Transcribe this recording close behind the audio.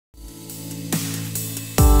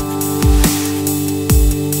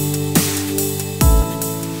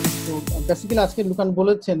Basically আজকে লুকান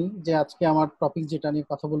বলেছেনই যে আজকে আমার টপিক যেটা নিয়ে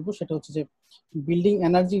কথা বলবো সেটা হচ্ছে যে building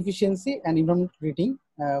energy efficiency and environment rating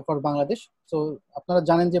for Bangladesh. তো আপনারা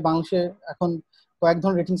জানেন যে বাংলাদেশে এখন কয়েক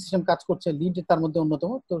ধরনের রেটিং সিস্টেম কাজ করছে, লিড তার মধ্যে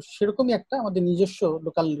অন্যতম। তো সেরকমই একটা আমাদের নিজস্ব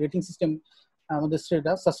লোকাল রেটিং সিস্টেম আমাদের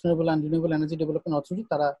SREDA, sustainable and renewable energy development authority,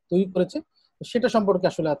 তারা তৈরি করেছে। তো সেটা সম্পর্কে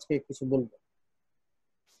আসলে আজকে কিছু বলবো।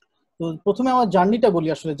 তো প্রথমে আমার জার্নিটা বলি,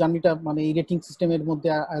 আসলে জার্নিটা মানে এই রেটিং সিস্টেমের মধ্যে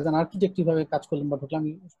অ্যাজ অ্যান আর্কিটেক্ট কিভাবে কাজ করলাম বা ঢুকলাম,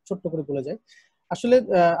 আমি ছোট্ট করে বলে যাই। আসলে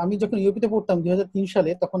আমি যখন ইউপিতে পড়তাম 2003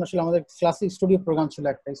 সালে, তখন আসলে আমাদের ক্লাসে স্টুডিও প্রোগ্রাম ছিল।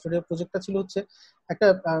 একটা স্টুডিও প্রজেক্টটা ছিল হচ্ছে একটা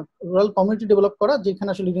রুরাল কমিউনিটি ডেভেলপ করা, যেখানে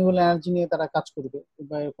আসলে রিনিউয়েবল এনার্জি নিয়ে তারা কাজ করবে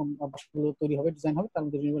বা এরকম বাসাগুলো তৈরি হবে, ডিজাইন হবে, তার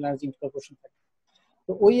মধ্যে রিনিউয়েবল এনার্জি ইনকর্পোরেশন থাকে।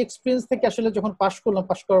 তো ওই এক্সপিরিয়েন্স থেকে আসলে যখন পাশ করলাম,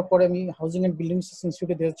 পাশ করার পরে আমি হাউজিং অ্যান্ড বিল্ডিং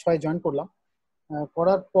ইনস্টিটিউটে 2006 জয়েন করলাম।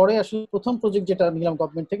 করার পরে আসলে প্রথম প্রজেক্ট যেটা নিলাম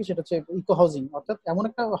গভর্নমেন্ট থেকে সেটা হচ্ছে ইকো হাউজিং, অর্থাৎ এমন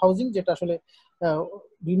একটা হাউজিং যেটা আসলে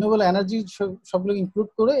রিনিউয়েবল এনার্জি সবগুলো ইনক্লুড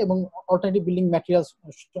করে এবং অল্টারনেটিভ বিল্ডিং ম্যাটেরিয়ালস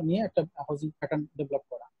নিয়ে একটা হাউজিং প্যাটার্ন ডেভেলপ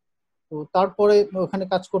করা। তো তারপরে ওখানে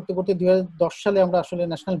কাজ করতে করতে 2010 সালে আমরা আসলে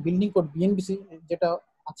ন্যাশনাল বিল্ডিং কোড BNBC যেটা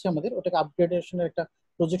আছে আমাদের, ওটাকে আপগ্রেডেশনের একটা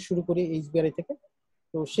প্রজেক্ট শুরু করি HBRI থেকে।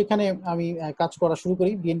 তো সেখানে আমি কাজ করা শুরু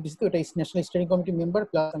করি BNBC তে। ওটা national steering committee member,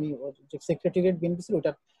 plus আমি যে সেক্রেটারিয়েট BNBC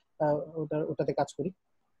ওটাতে কাজ করি।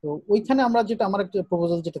 তো ওইখানে আমরা যেটা, আমার একটা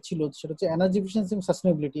প্রপোজাল যেটা ছিল সেটা হচ্ছে এনার্জি এফিসিয়েন্সি এবং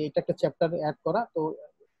সাস্টেনেবিলিটি, এটা একটা চ্যাপ্টার অ্যাড করা। তো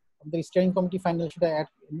আমাদের স্টিয়ারিং কমিটি ফাইনাল সেটা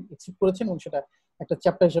অ্যাকসেপ্ট করেছেন এবং সেটা একটা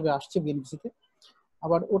চ্যাপ্টার হিসেবে আসছে BNBC তে।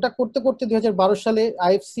 আবার ওটা করতে করতে 2012 সালে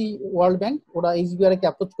IFC ওয়ার্ল্ড ব্যাংক ওরা HBRI কে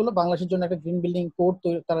অ্যাপ্রোচ করলো, বাংলাদেশের জন্য একটা গ্রিন বিল্ডিং কোড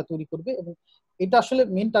তারা তৈরি করবে। এবং এটা আসলে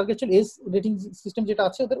মেইন টার্গেট ছিল এস রেটিং সিস্টেম যেটা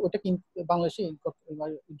আছে ওদের, ওটাকে বাংলাদেশে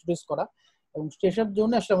ইন্ট্রোডিউস করা। এবং সেটার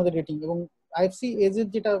জন্য আসলে আমাদের রেটিং এবং IFC এজ এর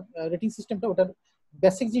যেটা রেটিং সিস্টেমটা, ওটার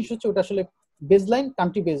বেসিক জিনিস হচ্ছে ওটা আসলে বেসলাইন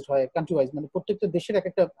কান্ট্রি বেসড হয়, কান্ট্রি ওয়াইজ, মানে প্রত্যেকটা দেশের এক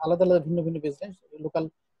একটা আলাদা আলাদা ভিন্ন ভিন্ন বেসলাইন লোকাল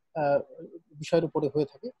বিষয়ের উপরে হয়ে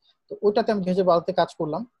থাকে। তো ওইটাতে আমি 2012-তে কাজ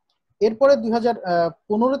করলাম। এরপরে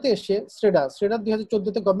 2015-তে এসে SREDA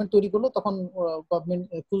 2014-তে গভর্নমেন্ট তৈরি করলো। তখন গভর্নমেন্ট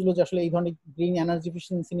খুঁজলো যে আসলে এই ধরনের গ্রিন এনার্জি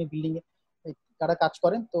এফিসিয়েন্সি নিয়ে বিল্ডিং এ কারা কাজ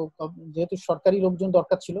করেন। তো যেহেতু সরকারি লোকজন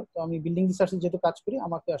দরকার ছিল, তো আমি বিল্ডিং রিসার্চে যেহেতু কাজ করি,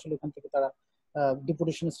 আমাকে আসলে ওখান থেকে তারা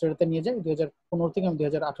ডেপুটেশন SREDA-তে নিয়ে যায়। 2015 থেকে আমি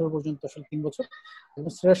 2018 পর্যন্ত আসলে 3 বছর এবং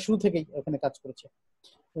SREDA শুরু থেকেই ওখানে কাজ করেছে।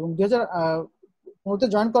 এবং 2015-তে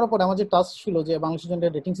জয়েন করার পর আমার যে টাস্ক ছিল যে বাংলাদেশের জন্য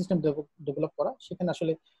রেটিং সিস্টেম ডেভেলপ করা, সেখানে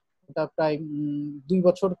আসলে এটা প্রায় 2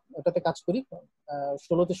 বছর ওটাতে কাজ করি।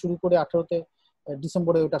 16-তে শুরু করে 18-তে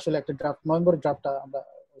ডিসেম্বরে ওটা আসলে একটা ড্রাফট, নভেম্বরের ড্রাফটটা আমরা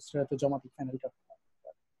SREDA-তে জমা দিই, ফাইনাল ড্রাফট।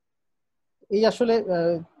 এই আসলে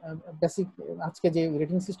বেসিক আজকে যে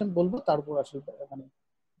রেটিং সিস্টেম বলবো তার উপর আসলে মানে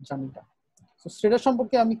জার্নিটা। তো SREDA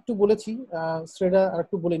সম্পর্কে আমি একটু বলেছি, SREDA আর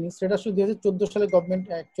একটু বলে নিই। SREDA আসলে 2014 সালে গভর্নমেন্ট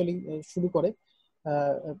অ্যাকচুয়ালি শুরু করে।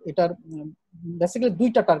 এটার বেসিক্যালি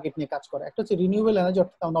দুইটা টার্গেট নিয়ে কাজ করে। একটা হচ্ছে রিনিউয়েবল এনার্জি,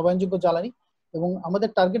 অর্থাৎ নবায়নযোগ্য জ্বালানি। এবং আমাদের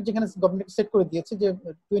টার্গেট যেখানে গভর্নমেন্ট সেট করে দিয়েছে যে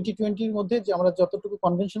 2020-র মধ্যে যে আমরা যতটুকু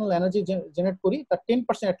কনভেনশনাল এনার্জি জেনারেট করি তার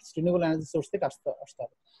 10% অ্যাটলিস্ট রিনিউয়েবল এনার্জি সোর্স থেকে আসতে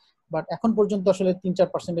হবে। বাট এখন পর্যন্ত আসলে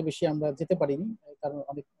 3-4%-এর বেশি আমরা যেতে পারিনি, কারণ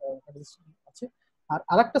অনেক আছে। আর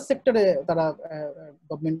আরেকটা সেক্টরে তারা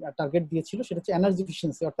গভর্নমেন্ট টার্গেট দিয়েছিল, সেটা হচ্ছে এনার্জি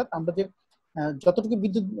এফিসিয়েন্সি, অর্থাৎ আমরা যে যতটুকু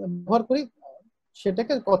বিদ্যুৎ ব্যবহার করি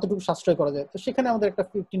সেটাকে কতটুকু সাশ্রয় করা যায়। তো সেখানে আমাদের একটা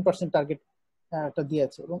 15% টার্গেট একটা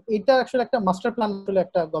দিয়েছে। এবং এটা আসলে একটা মাস্টার প্ল্যান আসলে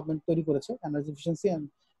একটা গভর্নমেন্ট তৈরি করেছে, energy efficiency and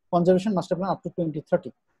conservation master plan up to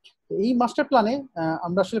 2030। তো এই মাস্টার প্ল্যানে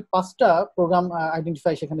আমরা আসলে 5টা প্রোগ্রাম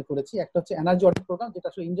আইডেন্টিফাই সেখানে করেছি। একটা হচ্ছে এনার্জি অডিট প্রোগ্রাম, যেটা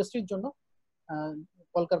আসলে ইন্ডাস্ট্রির জন্য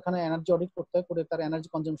কলকারখানায় এনার্জি অডিট করতে হয়, করে তার এনার্জি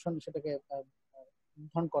কনজাম্পশন সেটাকে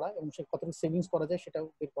নির্ধারণ করা এবং সে কতটুকু সেভিংস করা যায় সেটাও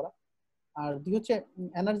বের করা। আর 2 হচ্ছে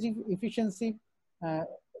এনার্জি এফিসিয়েন্সি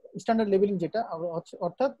স্ট্যান্ডার্ড লেভেলিং, যেটা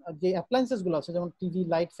অর্থাৎ যে অ্যাপ্লায়েন্সেস গুলো আছে যেমন টিভি,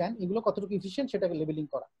 লাইট, ফ্যান, এগুলো কতটুকু এফিসিয়েন্ট সেটাকে লেভেলিং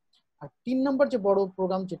করা। আর 3 নম্বর যে বড়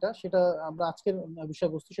প্রোগ্রাম যেটা, সেটা আমরা আজকের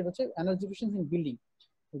বিষয়বস্তু, সেটা হচ্ছে energy efficiency in building.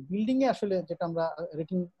 Building এ আসলে যেটা আমরা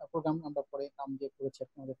রেটিং প্রোগ্রাম আমরা পরে নাম দিয়ে করেছি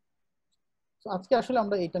আপনাদের। তো আজকে আসলে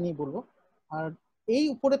আমরা এটা নিয়ে বলবো। আর এই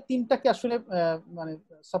উপরে 3টাকে আসলে মানে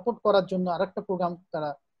সাপোর্ট করার জন্য আরেকটা প্রোগ্রাম তারা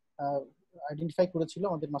আইডেন্টিফাই করেছিল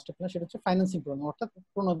আমাদের মাস্টার প্ল্যান, সেটা হচ্ছে ফাইন্যান্সিং প্রোগ্রাম, অর্থাৎ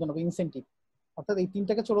প্রণোদনা বা ইনসেন্টিভ। অর্থাৎ এই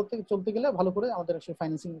 3টাকে চলতে গেলে ভালো করে আমাদের আসলে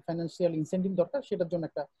ফাইন্যান্সিয়াল ইনসেন্টিভ দরকার। সেটার জন্য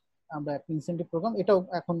আমরা একটা ইনসেন্টিভ প্রোগ্রাম, এটাও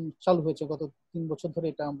এখন চালু হয়েছে গত 3 বছর ধরে।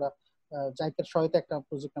 এটা আমরা জাইকার সহায়তা একটা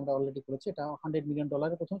প্রজেক্ট আমরা অলরেডি করেছি। এটা $100 মিলিয়ন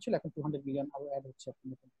প্রথম ছিল, এখন $200 মিলিয়ন আরো অ্যাড হচ্ছে,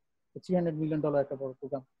 $300 মিলিয়ন একটা বড়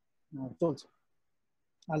প্রোগ্রাম চলছে।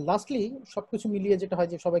 আর লাস্টলি সবকিছু মিলিয়ে যেটা হয়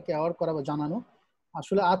যে সবাইকে অ্যাওয়ার করা বা জানানো।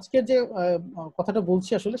 আসলে আজকের যে কথাটা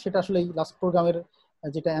বলছি আসলে সেটা আসলে এই লাস্ট প্রোগ্রামের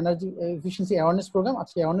যেটা এনার্জি এফিসিয়েন্সি অ্যাওয়ারনেস প্রোগ্রাম,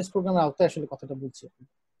 আজকে অ্যাওয়ারনেস প্রোগ্রামের আওতায় আসলে কথাটা বলছি।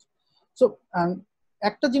 সো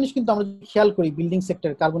একটা জিনিস কিন্তু আমরা খেয়াল করি, building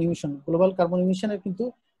sector carbon emission, global carbon ইমিশনের কিন্তু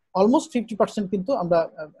অলমোস্ট 50% কিন্তু আমরা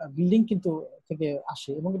বিল্ডিং কিন্তু থেকে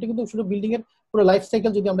আসে, এবং এটা কিন্তু শুধু বিল্ডিং এর পুরো লাইফ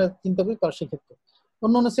সাইকেল যদি আমরা চিন্তা করি তার সেক্ষেত্রে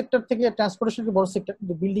অন্য সেক্টর থেকে ট্রান্সপোর্টেশন বড় সেক্টর,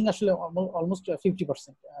 কিন্তু বিল্ডিং আসলে অলমোস্ট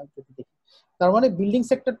 50% যদি দেখি। তার মানে বিল্ডিং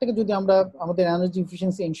সেক্টর থেকে যদি আমরা আমাদের এনার্জি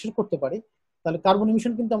এফিসিয়েন্সি এনশিওর করতে পারি, তাহলে কার্বন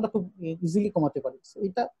ইমিশন কিন্তু আমরা খুব ইজিলি কমাতে পারি।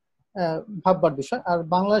 এটা ভাববার বিষয়। আর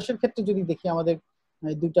বাংলাদেশের ক্ষেত্রে যদি দেখি, আমাদের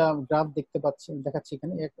দুইটা গ্রাফ দেখাচ্ছি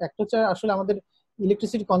এখানে। একটা হচ্ছে আসলে আমাদের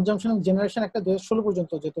ইলেকট্রিসিটি কনজাম্পশন এবং জেনারেশন, একটা 2016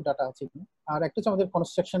 পর্যন্ত যেহেতু ডাটা আছে এখানে, আর একটা হচ্ছে আমাদের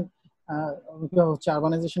কনস্ট্রাকশন কিভাবে হচ্ছে,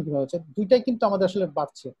 আরবানাইজেশন কিভাবে হচ্ছে, দুইটাই কিন্তু আমাদের আসলে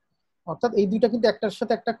বাড়ছে। অর্থাৎ এই দুইটা কিন্তু একটার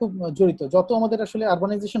সাথে একটা খুব জড়িত। যত আমাদের আসলে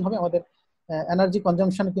আরবানাইজেশন হবে, আমাদের এনার্জি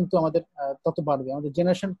কনজাম্পশন কিন্তু আমাদের তত বাড়বে, আমাদের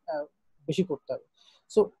জেনারেশন বেশি করতে হবে।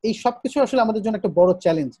 সো এই সবকিছু আসলে আমাদের জন্য একটা বড়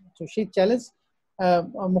চ্যালেঞ্জ। তো সেই চ্যালেঞ্জ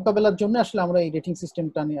মোকাবেলার জন্য আসলে আমরা এই রেটিং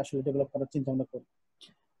সিস্টেমটা নিয়ে আসলে ডেভেলপ করার চিন্তা ভাবনা করি।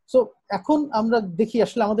 সো এখন আমরা দেখি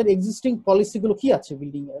আসলে আমাদের এক্সিস্টিং পলিসিগুলো কি আছে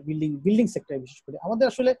বিল্ডিং সেক্টরে। বিশেষ করে আমাদের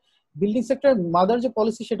আসলে বিল্ডিং সেক্টরের মাদার যে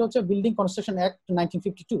পলিসি, সেটা হচ্ছে বিল্ডিং কনস্ট্রাকশন অ্যাক্ট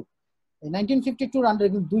 1952। এই 1952 আন্ডারে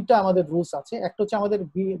কিন্তু দুইটা আমাদের রুলস আছে। একটা হচ্ছে আমাদের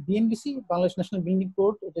BNBC, Bangladesh national building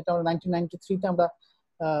code, যেটা আমরা 1993-তে আমরা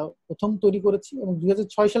প্রথম তৈরি করেছি, এবং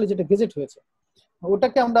 2006 সালে যেটা গেজেট হয়েছে,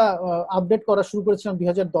 ওটাকে আমরা আপডেট করা শুরু করেছিলাম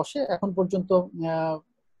 2010-এ। এখন পর্যন্ত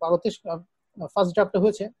ভারতে ফার্স্ট ড্রাফটটা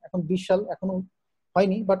হয়েছে, এখন 20 সাল, এখনো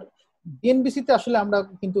হয়নি। বাট বিএনবিসিতে আসলে আমরা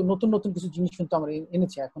কিন্তু নতুন নতুন কিছু জিনিস কিন্তু আমরা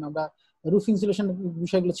এনেছি। এখন আমরা রুফ ইনসুলেশন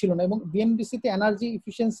বিষয়গুলো ছিল না, এবং বিএনবিসিতে এনার্জি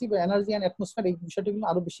ইফিসিয়েন্সি বা এনার্জি অ্যান্ড অ্যাটমসফিয়ার, এই বিষয়টাগুলো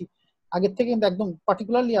আরো বেশি আগের থেকে কিন্তু একদম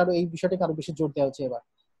পার্টিকুলারলি আরো এই বিষয়টাকে আরো বেশি জোর দেওয়া হচ্ছে এবার।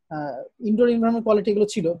 ইনডোর এনভায়রনমেন্ট কোয়ালিটি এগুলো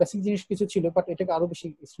ছিল, বেসিক জিনিস কিছু ছিল, বাট এটাকে আরো বেশি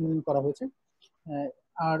স্ট্রিমলাইন করা হয়েছে।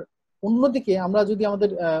 আর অন্যদিকে আমরা যদি আমাদের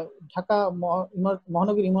ঢাকা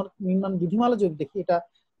মহানগরী নির্মাণ বিধিমালা যদি দেখি, এটা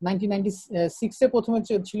 1996-এ প্রথমে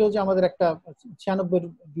ছিল যে আমাদের একটা 96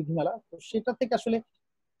 বিধিমালা। তো সেটা থেকে আসলে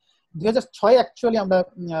 2006 অ্যাকচুয়ালি আমরা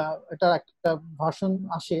এটা একটা ভার্সন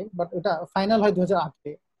আসে, বাট এটা ফাইনাল হয়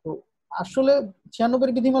 2008-এ। তো আসলে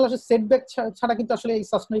 96 বিধিমালা আসলে সেটব্যাক ছাড়া কিন্তু আসলে এই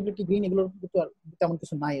সাস্টেইনেবিলিটি গ্রিন এগুলোর তেমন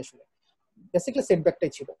কিছু নাই আসলে, বেসিক্যালি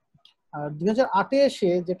সেটব্যাকটাই ছিল। আর 2008-এ এসে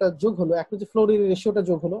যেটা যোগ হলো, একটা যে ফ্লোর রেশিওটা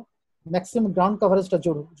যোগ হলো, ম্যাক্সিমাম গ্রাউন্ড কভারেজটা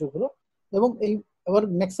যোগ হলো, এবং এই আবার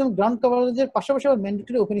ম্যাক্সিমাম গ্রাউন্ড কভারেজের পাশাপাশি আবার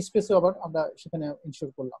ম্যান্ডেটরি ওপেন স্পেসও আবার আমরা সেখানে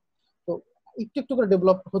ইনশিওর করলাম। তো একটু একটু করে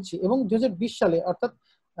ডেভেলপ হচ্ছে, এবং 2020 সালে, অর্থাৎ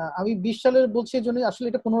আমি 20 সালের বলছি এই জন্য, আসলে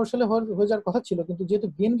এটা 15 সালে হয়ে যাওয়ার কথা ছিল, কিন্তু যেহেতু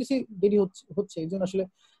বিএনবিসি দেরি হচ্ছে এই জন্য আসলে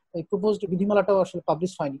এই প্রপোজড বিধিমালাটাও আসলে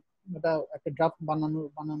পাবলিশ হয়নি। এটা একটা ড্রাফট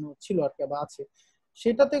বানানো ছিল আর কি, বা আছে।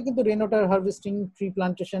 সেটাতে কিন্তু rain water harvesting, tree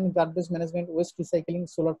plantation, garbage management, West recycling,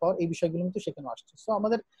 solar power, এই বিষয়গুলো কিন্তু সেখানে আসছে। সো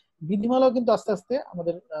আমাদের বিধিমালাও কিন্তু আস্তে আস্তে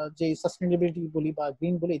আমাদের যে সাস্টেইনেবিলিটি বলি বা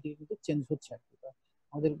গ্রিন বলি, এদিকে কিন্তু চেঞ্জ হচ্ছে আর কি,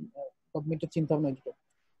 আমাদের গভর্নমেন্টের চিন্তা ভাবনা এদিকে।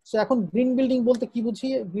 সো এখন গ্রিন বিল্ডিং বলতে কি বুঝি?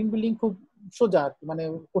 গ্রিন বিল্ডিং খুব সোজা আর কি, মানে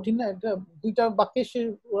কঠিন না। এটা দুইটা বাক্যে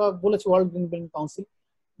ওরা বলেছে, ওয়ার্ল্ড গ্রিন বিল্ডিং কাউন্সিল,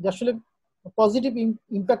 যে আসলে পজিটিভ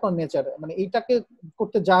ইম্প্যাক্ট অন নেচার, মানে এইটাকে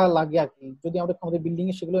করতে যা লাগে আর কি, যদি আমরা আমাদের বিল্ডিং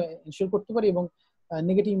এ সেগুলো এনশিওর করতে পারি, এবং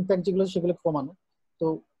নেগেটিভ ইম্প্যাক্ট যেগুলো সেগুলো কমানো। তো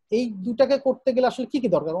এই দুটাকে করতে গেলে আসলে কি কি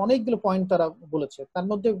দরকার, অনেকগুলো পয়েন্ট তারা বলেছে। তার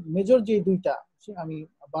মধ্যে মেজর যে দুইটা, আমি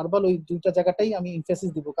বারবার ওই দুইটা জায়গাটাই আমি এমফাসিস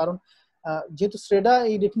দিব, কারণ যেহেতু শ্রেডা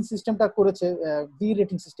এই রেটিং সিস্টেমটা করেছে, বি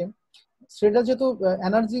রেটিং সিস্টেম, শ্রেডা যেহেতু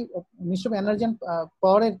মিনিস্ট্রি অফ এনার্জি অ্যান্ড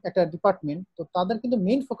পাওয়ারের একটা ডিপার্টমেন্ট, তো তাদের কিন্তু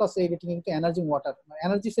মেইন ফোকাস এই রেটিং কিন্তু এনার্জি ওয়াটার,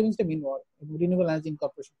 এনার্জি সেভিংসটা মেইন, এবং রিনিউয়েবল এনার্জি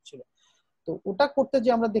ইনকর্পোরেশন ছিল। তো ওটা করতে যে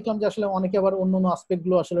আমরা দেখলাম যে আসলে অনেকে আবার অন্য অন্য আসপেক্ট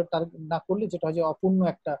গুলো আসলে না করলে যেটা হয় যে অপূর্ণ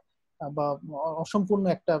একটা বা অসম্পূর্ণ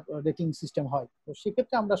একটা রেটিং সিস্টেম হয়। তো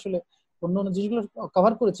সেক্ষেত্রে আমরা আসলে অন্য অন্য জিনিসগুলো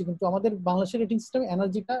কভার করেছি, কিন্তু আমাদের বাংলাদেশের রেটিং সিস্টেম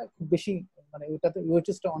এনার্জিটা খুব বেশি, মানে ওইটাতে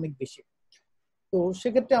ওয়েটেজটা অনেক বেশি। তো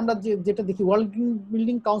সেক্ষেত্রে আমরা যেটা দেখি, ওয়ার্ল্ড গ্রিন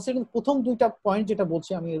বিল্ডিং কাউন্সিল প্রথম দুইটা পয়েন্ট যেটা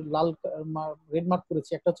বলছে, আমি লাল রেড মার্ক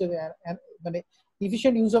করেছি, একটা হচ্ছে মানে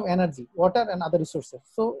efficient use of energy, water and other resources.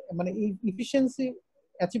 So মানে ইফিসিয়েন্সি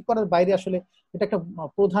অ্যাচিভ করার বাইরে আসলে এটা একটা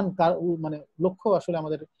প্রধান মানে লক্ষ্য আসলে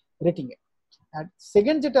আমাদের রেটিং এ। আর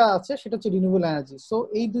সেকেন্ড যেটা আছে সেটা হচ্ছে রিনিউয়েবল এনার্জি। সো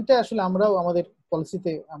এই দুইটা আসলে আমরাও আমাদের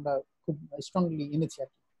পলিসিতে আমরা খুব স্ট্রংলি এনেছি আর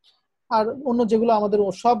কি। আর অন্য যেগুলো আমাদের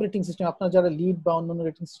সব রেটিং সিস্টেম, আপনারা যারা লিড বা অন্যান্য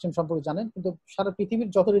রেটিং সিস্টেম সম্পর্কে জানেন, কিন্তু সারা পৃথিবীর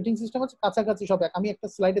যত রেটিং সিস্টেম আছে কাছাকাছি সব আমি একটা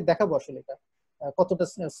স্লাইডে দেখাবো আসলে এটা কতটা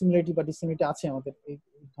সিমিলারিটি বা ডিসিমিলারিটি আছে আমাদের এই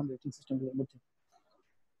ধরনের রেটিং সিস্টেমগুলোর মধ্যে।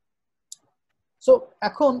 সো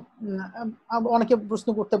এখন অনেকে প্রশ্ন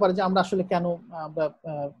করতে পারে যে আমরা আসলে কেন আমরা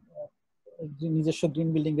নিজস্ব গ্রিন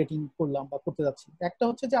বিল্ডিং রেটিং করলাম বা করতে যাচ্ছি। একটা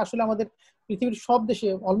হচ্ছে যে আসলে আমাদের পৃথিবীর সব দেশে,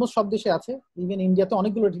 অলমোস্ট সব দেশে আছে, ইভেন ইন্ডিয়াতে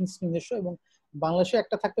অনেকগুলো রেটিং সিস্টেম নিজস্ব, এবং বাংলাদেশে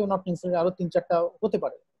একটা থাকতেও নট নেসেসারি আরো 3-4টা হতে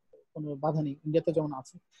পারে, কোনো বাধা নেই, ইন্ডিয়াতে যেমন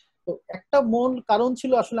আছে। তো একটা মূল কারণ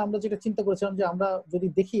ছিল আসলে আমরা যেটা চিন্তা করেছিলাম যে আমরা যদি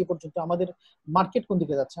দেখি এ পর্যন্ত আমাদের মার্কেট কোন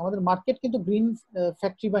দিকে যাচ্ছে, আমাদের মার্কেট কিন্তু গ্রিন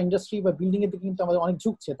ফ্যাক্টরি বা ইন্ডাস্ট্রি বা বিল্ডিং এর দিকে কিন্তু আমাদের অনেক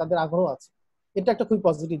ঝুঁকছে, তাদের আগ্রহ আছে। এটা একটা খুবই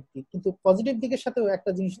পজিটিভ দিক। কিন্তু পজিটিভ দিকের সাথেও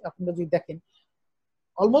একটা জিনিস আপনারা যদি দেখেন,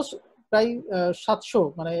 অলমোস্ট প্রায় 700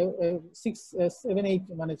 মানে 678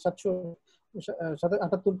 মানে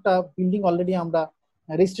 778টা বিল্ডিং অলরেডি আমরা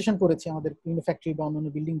রেজিস্ট্রেশন করেছি আমাদের বিভিন্ন ফ্যাক্টরি বা অন্যান্য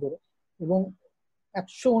বিল্ডিং ধরে, এবং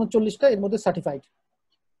 139টা এর মধ্যে সার্টিফাইড।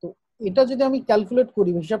 তো এটা যদি আমি ক্যালকুলেট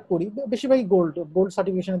করি, হিসাব করি, বেশিরভাগই গোল্ড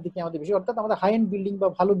সার্টিফিকেশনের দিকে আমাদের বেশি, অর্থাৎ আমাদের হাই এন্ড বিল্ডিং বা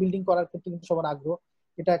ভালো বিল্ডিং করার ক্ষেত্রে কিন্তু সবার আগ্রহ,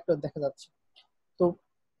 এটা একটা দেখা যাচ্ছে। তো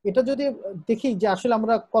এটা যদি দেখি যে আসলে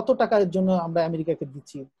আমরা কত টাকার জন্য আমরা আমেরিকাকে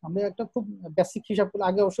দিচ্ছি, আমরা একটা খুব বেসিক হিসাব করলে,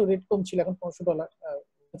 আগে অবশ্য রেট কম ছিল, এখন $500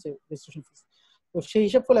 আছে রেজিস্ট্রেশন ফিস। তো সেই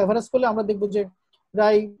হিসাব করলে এভারেজ করলে আমরা দেখবো যে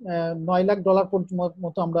প্রায় $9 লাখ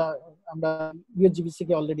মতো আমরা আমরা ইউএসজিবিসি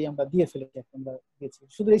কে অলরেডি আমরা দিয়ে ফেলেছি, আমরা দিয়েছি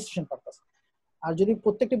শুধু রেজিস্ট্রেশন পারপাস। আর যদি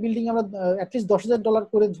প্রত্যেকটা বিল্ডিং আমরা অ্যাটলিস্ট $10,000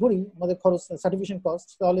 করে ধরি আমাদের খরচ, সার্টিফিকেশন কস্ট,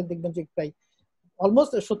 তাহলে দেখবেন যে প্রায়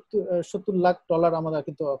অলমোস্ট 70 লাখ ডলার আমরা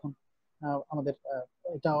কিন্তু এখন আমাদের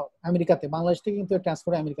এটা আমেরিকাতে, বাংলাদেশ থেকে কিন্তু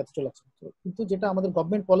ট্রান্সফার আমেরিকাতে চলে যাচ্ছে। কিন্তু যেটা আমাদের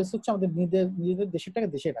গভর্নমেন্ট পলিসি হচ্ছে আমাদের নিজেদের দেশের টাকা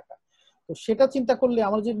দেশে রাখা। তো সেটা চিন্তা করলে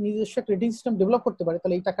আমরা যদি নিজস্ব একটা রেটিং সিস্টেম ডেভেলপ করতে পারি,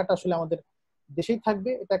 তাহলে এই টাকাটা আসলে আমাদের দেশেই থাকবে,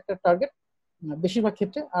 এটা একটা টার্গেট বেশিরভাগ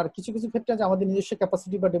ক্ষেত্রে। আর কিছু কিছু ক্ষেত্রে যে আমাদের নিজস্ব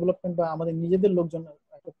ক্যাপাসিটি বা ডেভেলপমেন্ট বা আমাদের নিজেদের লোকজন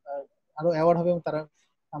আরো অ্যাওয়ার্ড হবে, এবং তারা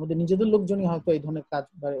আমাদের নিজেদের লোকজনই হয়তো এই ধরনের কাজ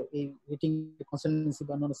বা এই রেটিং কনসালটেন্সি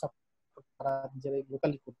বা অন্যান্য সাপোর্ট তারা নিজেরা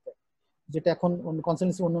লোকালি করতে, যেটা এখন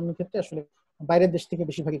কনসালটেন্সি অন্যান্য ক্ষেত্রে আসলে বাইরের দেশ থেকে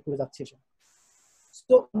বেশিরভাগই করে যাচ্ছে এসব।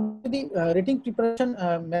 তো যদি রেটিং প্রিপারেশন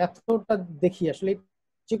মেথডটা দেখি, আসলে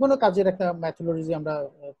যে কোনো কাজের একটা ম্যাথোলজি আমরা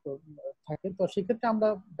থাকে। তো সেক্ষেত্রে আমরা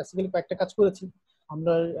বেসিক্যালি কয়েকটা কাজ করেছি।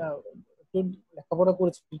 আমরা লেখাপড়া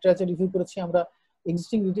করেছি, লিটারেচার রিভিউ করেছি, আমরা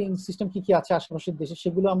এক্সিস্টিং রেটিং সিস্টেম কি কি আছে আশেপাশের দেশে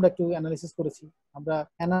সেগুলো আমরা একটু অ্যানালাইসিস করেছি। আমরা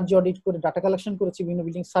এনার্জি অডিট করে ডাটা কালেকশন করেছি, বিভিন্ন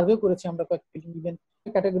বিল্ডিং সার্ভে করেছি, আমরা কয়েক বিল্ডিং ইভেন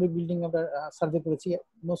ক্যাটাগরি বিল্ডিং আমরা সার্ভে করেছি,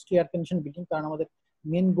 মোস্টলি এয়ার কন্ডিশন বিল্ডিং, কারণ আমাদের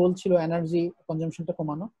মেন গোল ছিল এনার্জি কনজাম্পশনটা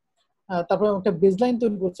কমানো। তারপরে একটা বেসলাইন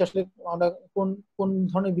তৈরি করছি, আসলে আমরা কোন কোন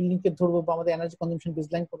ধরনের বিল্ডিং কে ধরবো বা আমাদের এনার্জি কনজাম্পশন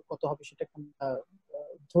বেসলাইন কত হবে সেটা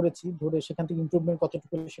ধরেছি, ধরে সেখান থেকে ইমপ্রুভমেন্ট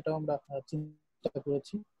কতটুকু সেটাও আমরা চিন্তা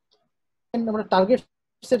করেছি। আমরা টার্গেট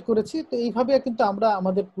সেট করেছি। তো এইভাবে কিন্তু আমরা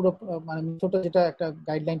আমাদের পুরো মানে মেথডটা, যেটা একটা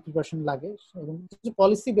গাইডলাইন প্রিপারেশন লাগে, এবং কিছু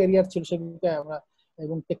পলিসি ব্যারিয়ার ছিল সেগুলোকে আমরা,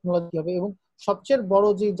 এবং টেকনোলজি হবে, এবং সবচেয়ে বড়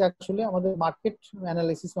যে যা আসলে আমাদের মার্কেট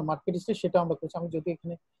অ্যানালাইসিস বা মার্কেট রিসার্চ, সেটা আমরা করেছি। আমি যদি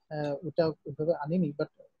এখানে ওটা ওইভাবে আনিনি, বাট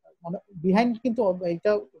মানে বিহাইন্ড কিন্তু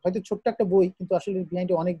এটা হয়তো ছোট্ট একটা বই, কিন্তু আসলে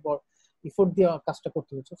বিহাইন্ডে অনেক বড় এফোর্ট দিয়ে কাজটা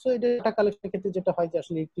করতে হচ্ছে। সো এটা ডাটা কালেকশনের ক্ষেত্রে যেটা হয় যে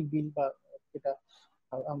আসলে ইলেকট্রিক বিল বা এটা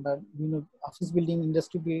আমরা বিভিন্ন অফিস বিল্ডিং,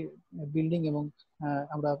 ইন্ডাস্ট্রি বিল্ডিং এবং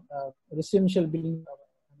আমরা রেসিডেন্সিয়াল বিল্ডিং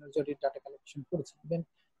ডাটা কালেকশন করেছি। ইভেন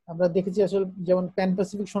আমরা দেখেছি আসলে যেমন প্যান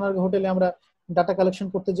প্যাসিফিক সোনারগাঁ হোটেলে আমরা ডাটা কালেকশন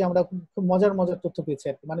করতে যে আমরা খুব মজার মজার তথ্য পেয়েছি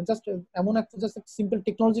আর কি। মানে জাস্ট এমন একটা জাস্ট সিম্পল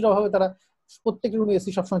টেকনোলজির অভাবে তারা প্রত্যেক রুমে এসি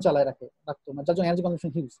সবসময় চালায় রাখতো না, যার জন্য এনার্জি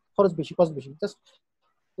কনজাম্পশন হিউজ, খরচ বেশি, কস্ট বেশি। জাস্ট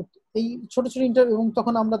এই ছোট ছোট এবং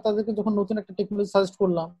তখন আমরা তাদেরকে যখন নতুন একটা টেকনোলজি সাজেস্ট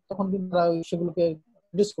করলাম, তখন কিন্তু তারা সেগুলোকে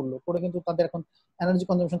রিডিউস করলো, করে কিন্তু তাদের এখন এনার্জি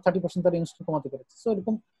কনজাম্পশন 30% তারা ইনস্টল কমাতে পেরেছে। সো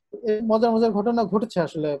এরকম মজার মজার ঘটনা ঘটেছে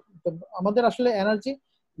আসলে। আমাদের আসলে এনার্জি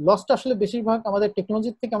লসটা আসলে বেশিরভাগ আমাদের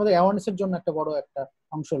টেকনোলজির থেকে আমাদের অ্যাওয়ারনেসের জন্য একটা বড় একটা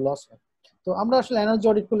অংশ লস হয়। তো আমরা আসলে এনার্জি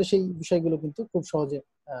অডিট করলে সেই বিষয়গুলো কিন্তু খুব সহজে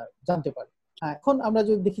জানতে পারি। এখন আমরা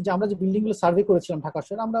যদি দেখি যে আমরা যে বিল্ডিং গুলো সার্ভে করেছিলাম ঢাকা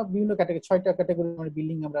শহরে, আমরা বিভিন্ন ক্যাটাগরি 6টা ক্যাটাগরি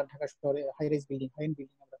বিল্ডিং আমরা ঢাকা শহরে high rise building, high end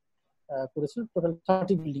building আমরা করেছিলাম, টোটাল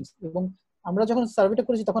 30 বিল্ডিং। এবং আমরা যখন সার্ভেটা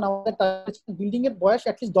করেছি তখন আমাদের বিল্ডিং এর বয়স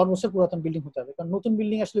অ্যাটলিস্ট 10 বছর পুরাতন বিল্ডিং হতে হবে, কারণ নতুন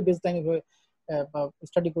বিল্ডিং আসলে বেস লাইন এভাবে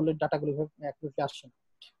স্টাডি করলে ডাটাগুলো অ্যাকুরেটলি আসছে।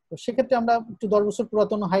 তো সেক্ষেত্রে আমরা একটু 10 বছর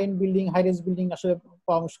পুরাতন high end building, high rise building আসলে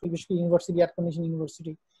পাওয়া মুশকিল, বিশেষ করে university, air condition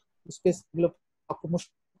university space গুলো খুব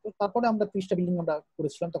মুশকিল। তারপরে আমরা 30টা বিল্ডিং আমরা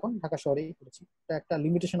করেছিলাম, তখন ঢাকা শহরেই করেছি। এটা একটা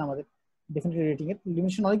লিমিটেশন আমাদের ডেফিনেটলি রেটিং এর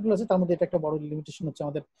লিমিটেশন অনেকগুলো আছে, তার মধ্যে এটা একটা বড় লিমিটেশন হচ্ছে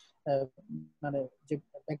আমাদের মানে যে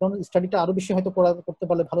ব্যাকগ্রাউন্ড স্টাডিটা আরো বেশি হয়তো করতে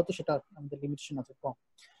পারলে ভালো, তো সেটা আমাদের লিমিটেশন আছে কম।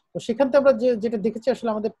 তো সেখান থেকে আমরা যেটা দেখেছি আসলে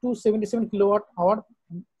আমাদের 277 kilowatt hour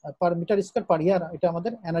per metre square পার ইয়ার, এটা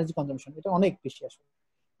আমাদের এনার্জি কনজাম্পশন, এটা অনেক বেশি আসলে।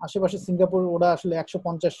 আশেপাশে সিঙ্গাপুর ওরা আসলে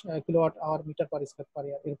 150 kilowatt hour metre per square পার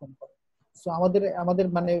ইয়ার এরকম করে। সো আমাদের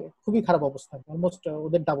মানে খুবই খারাপ অবস্থা, অলমোস্ট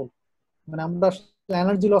ওদের ডাবল। মানে আমরা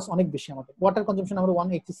এনার্জি লস অনেক বেশি। আমাদের ওয়াটার কনজাম্পশন আমরা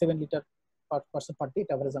 187 লিটার পার পার ডে,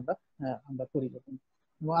 এটা এভারেজ আমরা করি।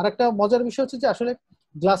 আর একটা মজার বিষয় হচ্ছে যে আসলে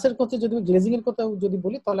গ্লাসের কথা যদি গ্লেজিং এর কথা যদি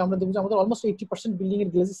বলি, তাহলে আমরা দেখব যে আমাদের অলমোস্ট 80% বিল্ডিং এর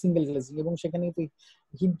গ্লেজিং সিঙ্গেল গ্লেজিং, এবং সেখানে কিন্তু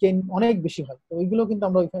হিট গেইন অনেক বেশি হয়। তো ওইগুলো কিন্তু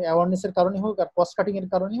আমরা অ্যাওয়ারনেস এর কারণে হোক আর কস্ট কাটিং এর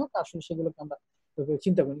কারণে হোক, আসলে সেগুলোকে আমরা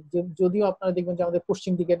চিন্তা করি। যদিও আপনারা দেখবেন যে আমাদের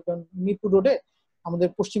পশ্চিম দিকে মিরপুর রোডে আমাদের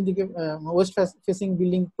পশ্চিম দিকে ওয়েস্ট ফেসিং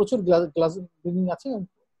বিল্ডিং প্রচুর গ্লাস বিল্ডিং আছে,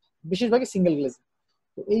 বেশিরভাগই সিঙ্গেল গ্লেজিং।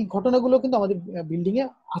 তো এই ঘটনাগুলো কিন্তু আমাদের বিল্ডিং এ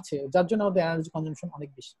আছে, যার জন্য আমাদের এনার্জি কনজাম্পশন অনেক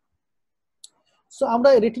বেশি। সো আমরা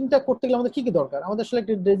রেটিংটা করতে গেলে আমাদের কি কি দরকার, আমাদের আসলে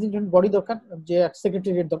একটা ডেজিগনেটেড বডি দরকার, যে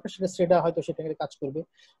সেক্রেটারিয়েট দরকার, সেটা SREDA হয়তো সেটা কাজ করবে।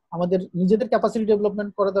 আমাদের নিজেদের ক্যাপাসিটি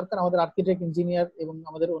ডেভেলপমেন্ট করা দরকার, আমাদের আর্কিটেক্ট, ইঞ্জিনিয়ার এবং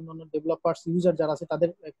আমাদের অন্যান্য ডেভেলপার্স, ইউজার যারা আছে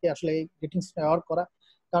তাদেরকে আসলে এই রেটিংস অ্যাওয়ার করা।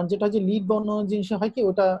 কারণ যেটা হচ্ছে লিড বা অন্য জিনিস হয় কি,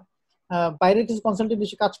 ওটা বাইরের কিছু কনসালটেন্ট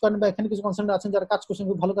এসে কাজ করেন, বা এখানে কিছু কনসালটেন্ট আছেন যারা কাজ করছেন,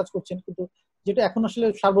 খুব ভালো কাজ করছেন, কিন্তু যেটা এখন আসলে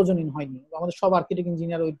সার্বজনীন হয়নি, আমাদের সব আর্কিটেক্ট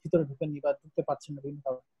ইঞ্জিনিয়ার ওই ভিতরে ঢুকেননি বা ঢুকতে পারছেন না বিভিন্ন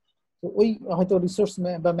কারণে। তো ওই হয়তো রিসোর্স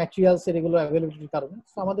বা ম্যাটেরিয়ালস এর এগুলো অ্যাভেলেবিলিটির কারণে।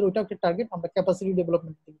 তো আমাদের ওইটা একটা টার্গেট, আমরা ক্যাপাসিটি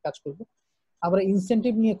ডেভেলপমেন্ট থেকে কাজ করব। আমরা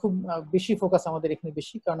ইনসেন্টিভ নিয়ে খুব বেশি ফোকাস আমাদের এখানে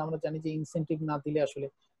বেশি, কারণ আমরা জানি যে ইনসেন্টিভ না দিলে আসলে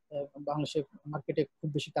বাংলাদেশের মার্কেটে খুব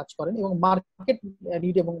বেশি কাজ করেন, এবং মার্কেট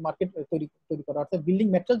নিড এবং মার্কেট তৈরি করা, অর্থাৎ বিল্ডিং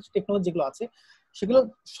ম্যাটেরিয়াল টেকনোলজি যেগুলো আছে সেগুলো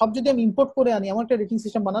সব যদি আমি ইম্পোর্ট করে আনি, আমার একটা রেটিং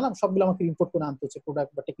সিস্টেম বানালাম, সবগুলো আমাকে ইম্পোর্ট করে আনতে হচ্ছে,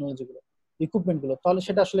 প্রোডাক্ট বা টেকনোলজি গুলো, ইকুইপমেন্ট গুলো, তাহলে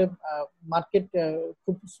সেটা আসলে মার্কেট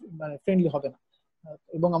খুব ফ্রেন্ডলি হবে না,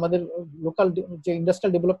 এবং আমাদের লোকাল যে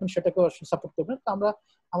ইন্ডাস্ট্রিয়াল ডেভেলপমেন্ট সেটাকেও সাপোর্ট করবে। তো আমরা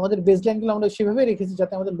আমাদের বেসলাইন গুলো আমরা সেভাবে রেখেছি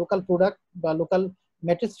যাতে আমাদের লোকাল প্রোডাক্ট বা লোকাল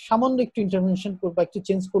ম্যাটেরিয়াল সামান্য একটু ইন্টারভেনশন বা একটু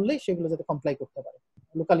চেঞ্জ করলেই সেগুলো যাতে কমপ্লাই করতে পারে,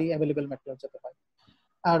 লোকালি অ্যাভেলেবল ম্যাটেরিয়াল যাতে পায়।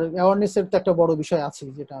 আর অ্যাওয়ারনেস এর তো একটা বড় বিষয় আছে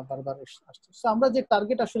যেটা বারবার আসছে। সো আমরা যে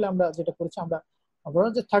টার্গেট আসলে আমরা যেটা করেছি, আমরা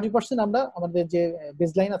যে 30% আমরা আমাদের যে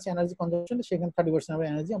বেসলাইন আছে এনার্জি কনজাম্পশন, সেখানে 30% আমরা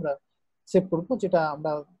এনার্জি আমরা সেভ করবো, যেটা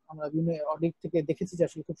আমরা বিভিন্ন অডিট থেকে দেখেছি যে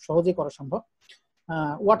আসলে খুব সহজেই করা সম্ভব।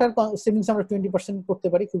 ওয়াটার সেভিংস আমরা 20% করতে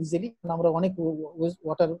পারি খুব ইজিলি, আমরা অনেক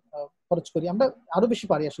ওয়াটার খরচ করি, আমরা আরো বেশি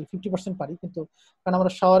পারি, আসলে 50% পারি, কিন্তু কারণ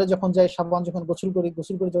আমরা শাওয়ারে যখন যাই, সাবান যখন গোসল করি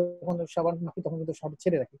যখন সাবান মাখি তখন কিন্তু সাবান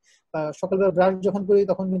ছেড়ে রাখি, সকালবেলা ব্রাশ যখন করি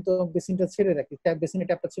তখন কিন্তু বেসিনটা ছেড়ে রাখি, বেসিনের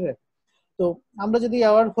ট্যাপটা ছেড়ে রাখি। তো আমরা যদি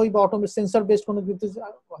অ্যাওয়ার হই বা অটোমেটিক সেন্সর বেসড কোনো কিন্তু,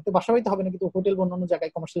 হয়তো বাসা বাড়িতে হবে না, কিন্তু হোটেল বা অন্যান্য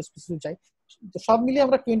জায়গায় কমার্শিয়াল স্পেসে যাই, তো সব মিলিয়ে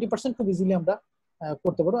আমরা 20% খুব ইজিলি আমরা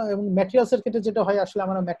করতে পারবো। এবং ম্যাটেরিয়ালস এর ক্ষেত্রে যেটা হয়, আসলে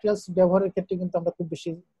আমরা ম্যাটেরিয়ালস ব্যবহারের ক্ষেত্রে কিন্তু আমরা খুব বেশি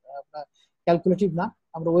ক্যালকুলেটিভ না,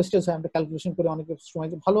 আমরা ওয়েস্টেজ হয়, আমরা ক্যালকুলেশন করে অনেক সময়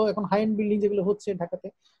ভালো। এখন হাই এন্ড বিল্ডিং যেগুলো হচ্ছে ঢাকাতে,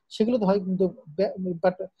 সেগুলো তো হয়, কিন্তু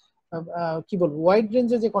বাট কি বলবো, ওয়াইড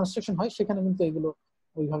রেঞ্জে যে কনস্ট্রাকশন হয় সেখানে কিন্তু এগুলো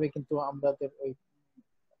ওইভাবে কিন্তু আমাদের ওই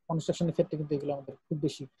কনস্ট্রাকশনের ক্ষেত্রে কিন্তু এগুলো আমাদের খুব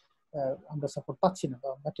বেশি আমরা সাপোর্ট পাচ্ছি না, বা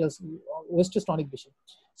ম্যাটেরিয়ালস ওয়েস্টেজ অনেক বেশি।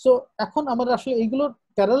 সো এখন আমরা আসলে এইগুলোর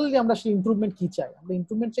প্যারালালি আমরা আসলে ইমপ্রুভমেন্ট কি চাই, আমরা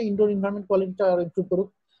ইমপ্রুভমেন্ট চাই ইনডোর এনভায়রনমেন্ট কোয়ালিটিটা আরো ইমপ্রুভ করুক,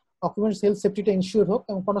 অকুপেন্টস হেলথ সেফটিটা ইনশিওর হোক,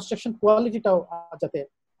 এবং কনস্ট্রাকশন কোয়ালিটিটাও যাতে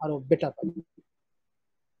আরো বেটার হয়।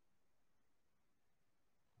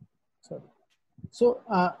 সো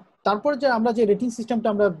তারপর যে আমরা যে রেটিং সিস্টেমটা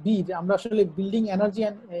আমরা আমরা আসলে building energy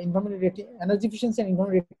and environment rating, energy efficiency and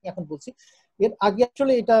environment rating এখন বলছি। এর আগে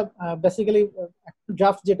আসলে এটা বেসিক্যালি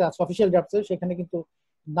ড্রাফট যেটা আছে, অফিশিয়াল ড্রাফট, সেখানে কিন্তু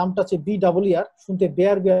নামটা হচ্ছে BER, শুনতে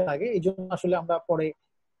বেয়ার লাগে, এই জন্য আসলে আমরা পরে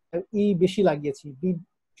বেশি লাগিয়েছি,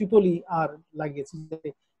 BEER লাগিয়েছি, যাতে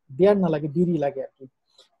বেয়ার না লাগে, বিরি লাগে আর কি।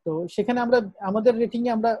 তো সেখানে আমরা আমাদের রেটিং এ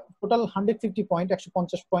আমরা টোটাল 150 পয়েন্ট,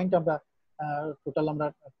 150 পয়েন্ট আমরা টোটাল আমরা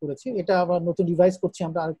করেছি। এটা আবার নতুন রিভাইজ করছি,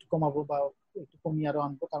 আমরা আরেকটু কমাবো বা একটু কমিয়ে আরো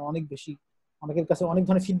আনবো, কারণ অনেক বেশি, অনেকের কাছে অনেক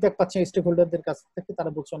ধরনের ফিডব্যাক পাচ্ছি স্টেক হোল্ডারদের কাছ থেকে,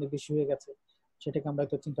 তারা বলছে অনেক বেশি হয়ে গেছে, সেটাকে আমরা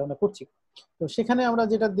একটু চিন্তা ভাবনা করছি। তো সেখানে আমরা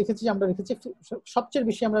যেটা দেখেছি, আমরা রেখেছি সবচেয়ে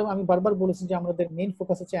বেশি, আমি বারবার বলেছি যে আমাদের মেইন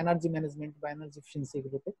ফোকাস হচ্ছে এনার্জি ম্যানেজমেন্ট বা এনার্জি এফিশিয়েন্সি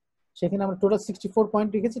এগুলোতে। সেখানে আমরা টোটাল 64 পয়েন্ট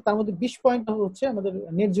রেখেছি, তার মধ্যে 20 পয়েন্ট হচ্ছে আমাদের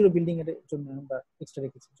নেট জিরো বিল্ডিং এর জন্য আমরা এক্সট্রা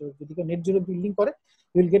রেখেছি। যদি কেউ নেট জিরো বিল্ডিং করে,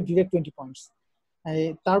 উইল গেট ডিরেক্ট 20 পয়েন্টস।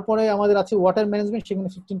 তারপরে আমাদের আছে ওয়াটার ম্যানেজমেন্ট, সেখানে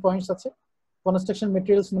 15 পয়েন্টস আছে। কনস্ট্রাকশন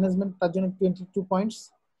মেটেরিয়ালস ম্যানেজমেন্ট, তার জন্য 22 পয়েন্টস।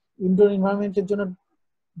 ইনডোর এনভায়রনমেন্টের জন্য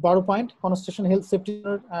 12 point, construction health safety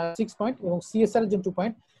 6 point, এবং CSR এর জন্য 2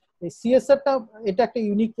 পয়েন্ট। এই CSRটা এটা একটা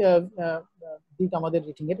ইউনিক দিক আমাদের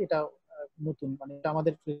রেটিং এর, এটা নতুন, মানে এটা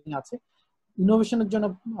আমাদের রেটিং আছে। ইনোভেশনের জন্য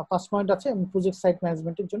 5 পয়েন্ট আছে, এবং প্রজেক্ট সাইট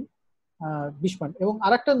ম্যানেজমেন্টের জন্য 20 পয়েন্ট, এবং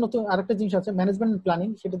আরেকটা জিনিস আছে ম্যানেজমেন্ট প্ল্যানিং,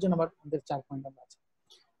 সেটার জন্য আমাদের 4 পয়েন্ট আমরা আছে।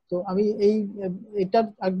 তো আমি এটার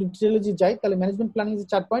ডিটেইলে যদি যাই, তাহলে ম্যানেজমেন্ট প্ল্যানিং যে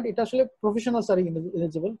 4 পয়েন্ট, এটা আসলে প্রফেশনালস আর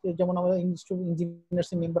এলিজিবল, যেমন আমাদের ইঞ্জিনিয়ার্স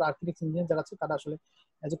মেম্বার, আর্কিটেক্ট ইঞ্জিনিয়ার যারা আছে, তারা আসলে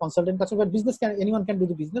অ্যাজ এ কনসালটেন্ট কাছে, but business anyone can do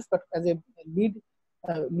the business, but as a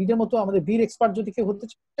লিডের মতো আমাদের বির এক্সপার্ট যদি কেউ হতে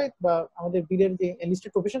চায়, বা আমাদের বিরের যে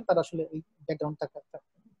এনলিস্টেড প্রফেশন, তারা আসলে এই ব্যাকগ্রাউন্ড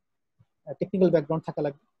টেকনিক্যাল ব্যাকগ্রাউন্ড থাকা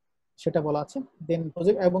লাগবে, সেটা বলা আছে। দেন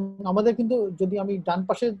প্রজেক্ট, এবং আমাদের কিন্তু যদি আমি ডান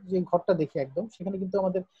পাশে যে ঘরটা দেখি একদম, সেখানে কিন্তু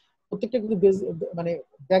আমাদের প্রত্যেকটা কিন্তু মানে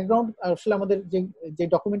ব্যাকগ্রাউন্ড আসলে আমাদের যে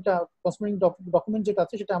ডকুমেন্টটা, কনসার্নিং ডকুমেন্ট যেটা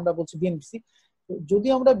আছে, সেটা আমরা বলছি BNBC। যদি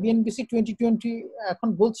আমরা BNBC 2020 এখন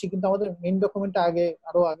বলছি, কিন্তু আমাদের মেইন ডকুমেন্টটা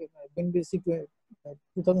আরো আগে BNBC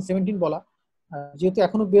 2017 বলা, যেহেতু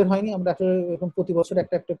এখনো বের হয়নি, আমরা এখন প্রতি বছর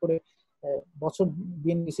একটা একটা করে বছর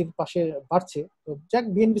BNBCর পাশে বাড়ছে। তো যাক,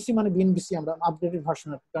 BNBC মানে BNBC, আমরা আপডেটেড ভার্সন,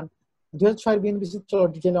 কারণ 2006 BNBC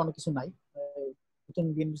ডিটেইলে অনেক কিছু নাই, নতুন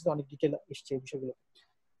BNBC অনেক ডিটেইল এসছে এই বিষয়গুলো।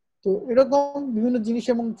 তো এরকম বিভিন্ন জিনিস,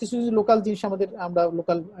 এবং কিছু লোকাল জিনিস আমরা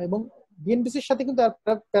লোকাল, এবং বিএনবিসির সাথে কিন্তু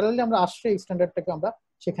প্যারালালি আমরা আশ্রয় স্ট্যান্ডার্ডটাকে আমরা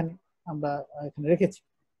সেখানে আমরা এখানে রেখেছি।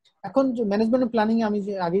 এখন ম্যানেজমেন্ট প্ল্যানিং আমি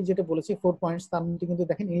যে আগে যেটা বলেছি 4 পয়েন্টস, তার মধ্যে কিন্তু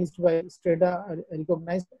দেখেন used by স্ট্রেডা,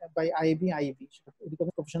 recognised by IB IB, সেটা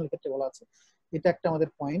প্রফেশনাল ক্ষেত্রে বলা আছে, এটা একটা আমাদের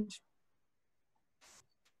পয়েন্ট।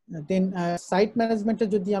 দেন সাইট ম্যানেজমেন্টে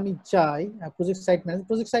যদি আমি চাই, প্রজেক্ট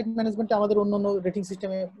সাইট ম্যানেজমেন্টে আমাদের অন্যান্য রেটিং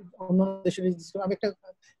সিস্টেমে অন্য দেশের, আমি একটা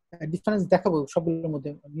ডিফারেন্স দেখাবো সবগুলোর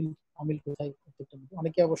মধ্যে অমিল কোথায় প্রত্যেকটার মধ্যে।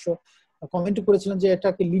 অনেকে অবশ্য কমেন্ট করেছিলেন যে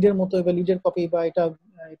এটাকে লিডের মতো বা লিডের কপি, বা এটা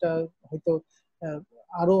এটা হয়তো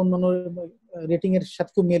আরো অন্যান্য রেটিং এর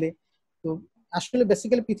সাথে খুব মেলে। তো আসলে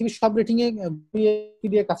বেসিক্যালি পৃথিবীর সব রেটিং এ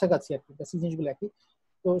কাছাকাছি আর কি, বেসিক জিনিসগুলো একই।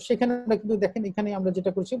 তো সেখানে আমরা কিন্তু দেখেন এখানে আমরা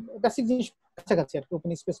যেটা করছি বেসিক জিনিস কাছাকাছি আর কি।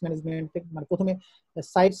 ওপেন স্পেস ম্যানেজমেন্ট, মানে প্রথমে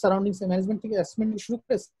সাইট সারাউন্ডিংস ম্যানেজমেন্ট থেকে অ্যাসেসমেন্ট শুরু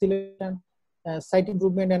করে selection, site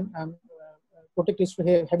improvement and protect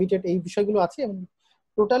habitat, এই বিষয়গুলো আছে। এবং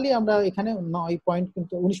টোটালি আমরা এখানে 9 পয়েন্ট,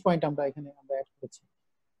 কিন্তু 19 পয়েন্ট আমরা এখানে আমরা অ্যাড করেছি।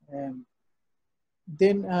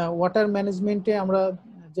 দেন ওয়াটার ম্যানেজমেন্টে আমরা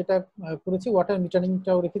যেটা করেছি, ওয়াটার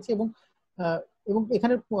মিটারিংটাও রেখেছি। এবং এবং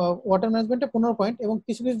এখানে ওয়াটার ম্যানেজমেন্টে 15 পয়েন্ট। এবং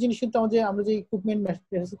কিছু কিছু জিনিস কিন্তু আমরা যে ইকুইপমেন্ট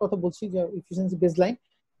কথা বলছি, যে এফিসিয়েন্সি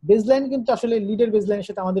বেসলাইন কিন্তু আসলে লিডের বেসলাইনের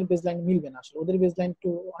সাথে আমাদের বেসলাইন মিলবে না। আসলে ওদের বেসলাইন একটু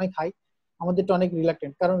অনেক হাই, আমাদেরটা অনেক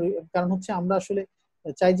রিল্যাক্টেন্ট। কারণ হচ্ছে আমরা আসলে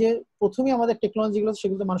চাই যে প্রথমে আমাদের টেকনোলজি গুলো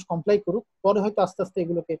সেগুলোতে মানুষ কমপ্লাই করুক, পরে হয়তো আস্তে আস্তে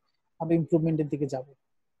এগুলোকে আমরা ইমপ্রুভমেন্টের দিকে যাব।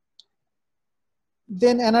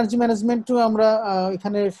 দেন এনার্জি ম্যানেজমেন্টও আমরা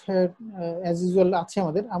এখানে অ্যাজ ইউজুয়াল আছে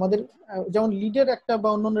আমাদের যেমন লিডের একটা বা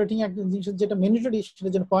অন্য রেটিং একটা জিনিস যেটা ম্যান্ডেটরি,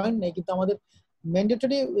 সেটা যেন পয়েন্ট নেই, কিন্তু আমাদের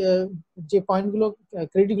ম্যান্ডেটরি যে পয়েন্টগুলো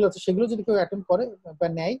ক্রেডিটগুলো আছে সেগুলো যদি কেউ অ্যাটেম্প করে বা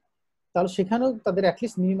নেয়, তাহলে সেখানেও তাদের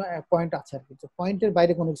অ্যাটলিস্ট মিনিমাম পয়েন্ট আছে আর কি। পয়েন্টের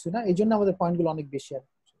বাইরে কোনো কিছু না, এই জন্য আমাদের পয়েন্টগুলো অনেক বেশি আর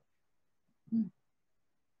কি।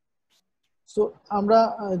 সো আমরা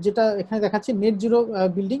যেটা এখানে দেখাচ্ছি নেট জিরো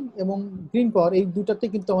বিল্ডিং এবং গ্রিন পাওয়ার, এই দুটাতে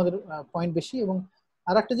কিন্তু আমাদের পয়েন্ট বেশি। এবং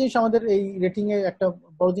আর একটা জিনিস আমাদের এই রেটিং এ একটা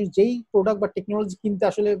বড় জিনিস, যেই প্রোডাক্ট বা টেকনোলজি কিনতে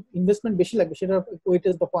আসলে ইনভেস্টমেন্ট বেশি লাগবে, সেটার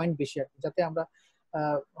ওয়েটেজ বা পয়েন্ট বেশি আর কি, যাতে আমরা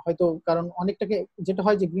হয়তো, কারণ অনেকটাকে যেটা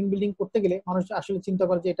হয় যে গ্রিন বিল্ডিং করতে গেলে মানুষ আসলে চিন্তা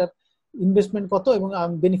করে যে এটার ইনভেস্টমেন্ট কত এবং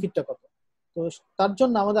বেনিফিটটা কত। তো তার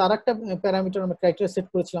জন্য আমাদের আর একটা প্যারামিটার আমরা ক্রাইটেরিয়া সেট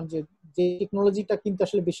করেছিলাম, যে যে টেকনোলজিটা কিনতে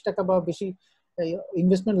আসলে বেশি টাকা বা বেশি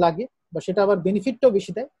ইনভেস্টমেন্ট লাগে, বা সেটা আবার বেনিফিটটাও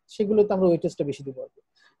বেশি দেয়, সেগুলোতে আমরা ওয়েটেজটা বেশি দিব আর কি।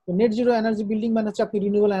 তো নেট জিরো এনার্জি বিল্ডিং মানে হচ্ছে আপনি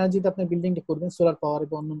রিনিউয়েবল এনার্জিতে আপনার বিল্ডিংটা করবেন, সোলার পাওয়ার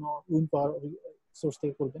এবং অন্যান্য উইন্ড পাওয়ার সোর্স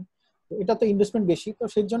থেকে করবেন। তো এটা তো ইনভেস্টমেন্ট বেশি, তো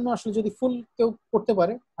সেই জন্য আসলে যদি ফুল কেউ করতে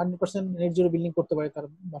পারে 100% নেট জিরো বিল্ডিং করতে পারে তার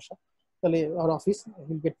বাসা, তাহলে আর অফিস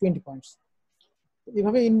উইল গেট 20 পয়েন্টস।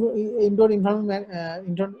 এইভাবে ইনডোর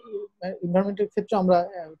এনভায়রনমেন্টের ক্ষেত্রে আমরা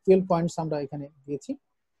 12 পয়েন্টস আমরা এখানে দিয়েছি।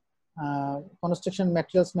 কনস্ট্রাকশন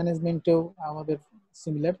ম্যাটেরিয়ালস ম্যানেজমেন্টেও আমাদের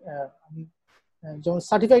সিমিলার। আমি যেমন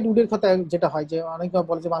সার্টিফাইড উডের কথা যেটা হয়, যে অনেকে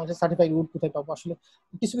বলে যে বাংলাদেশে সার্টিফাইড উড কোথায় পাবো, আসলে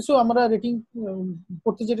কিছু কিছু আমরা রেটিং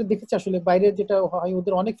করতে যেটা দেখেছি, আসলে বাইরে যেটা হয়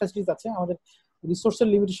ওদের অনেক ফ্যাসিলিটিস আছে, আমাদের রিসোর্সের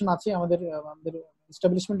লিমিটেশন আছে, আমাদের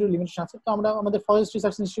এস্টাবলিশমেন্টের লিমিটেশন আছে। তো আমরা আমাদের ফরেস্ট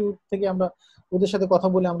রিসার্চ ইনস্টিটিউট থেকে আমরা ওদের সাথে কথা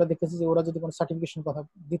বলে আমরা দেখেছি যে ওরা যদি কোনো সার্টিফিকেশন কথা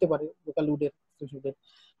দিতে পারে লোকাল উডের।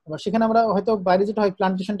 আবার সেখানে আমরা হয়তো বাইরে যেটা হয়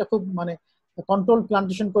প্লান্টেশনটা খুব মানে কন্ট্রোল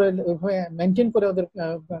প্লান্টেশন করে মেনটেন করে ওদের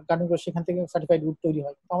গার্ডেন করে, সেখান থেকে সার্টিফাইড উড তৈরি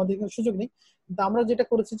হয়। তো আমাদের এখানে সুযোগ নেই, কিন্তু আমরা যেটা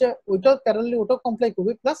করেছি যে ওইটাও প্যারালালি ওটাও কমপ্লাই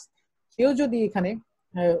করবে, প্লাস কেউ যদি এখানে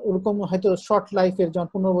ওরকম হয়তো শর্ট লাইফের, যেমন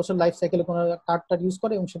 15 বছর লাইফ সাইকেলে কোনো কার্ড বিউজ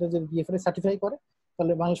করে এবং সেটা যদি ডিএফআর সার্টিফাই করে,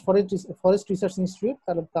 তাহলে বাংলাদেশ ফরেস্ট রিসার্চ ইনস্টিটিউট,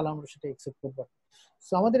 তাহলে আমরা সেটা অ্যাকসেপ্ট করবো।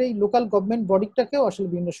 সো আমাদের এই লোকাল গভর্নমেন্ট বডিটাকেও আসলে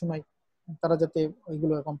বিভিন্ন সময় তারা যাতে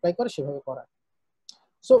ওইগুলো কমপ্লাই করে সেভাবে করা।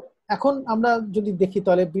 সো এখন আমরা যদি দেখি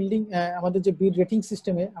তাহলে বিল্ডিং আমাদের যে বিল রেটিং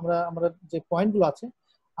সিস্টেমে আমরা যে পয়েন্টগুলো আছে,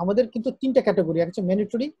 আমাদের কিন্তু 3টা ক্যাটাগরি আছে,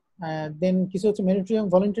 ম্যান্ডেটরি, দেন কিছু হচ্ছে ম্যান্ডেটরি এবং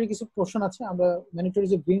ভলান্টারি কিছু পোর্শন আছে। আমরা ম্যান্ডেটরি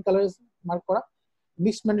যে গ্রিন কালার মার্ক করা,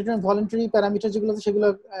 মিক্সড ম্যান্ডেটরি এবং ভলান্টারি প্যারামিটার যেগুলো আছে সেগুলো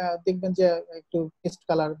দেখবেন যে একটু পেস্ট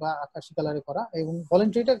কালার বা আকাশি কালারে করা, এবং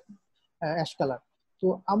ভলান্টারিটা অ্যাশ কালার। তো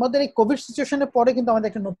আমাদের এই কোভিড সিচুয়েশনের পরে কিন্তু আমাদের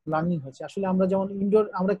একটা নতুন লার্নিং হয়েছে। আসলে আমরা যেমন ইনডোর,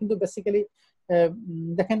 আমরা কিন্তু বেসিক্যালি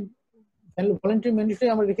দেখেন ভলান্টারি ম্যান্ডেটরি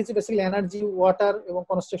আমরা রেখেছি বেসিক্যালি এনার্জি, ওয়াটার এবং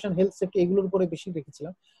কনস্ট্রাকশন, হেলথ সেফটি এগুলোর উপরে বেশি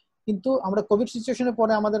রেখেছিলাম। কিন্তু আমরা কোভিড সিচুয়েশনের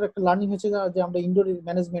পরে আমাদের একটা লার্নিং হয়েছে যে আমরা ইনডোর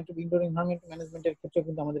ম্যানেজমেন্ট, ইনডোর এনভায়রনমেন্ট ম্যানেজমেন্টের ক্ষেত্রে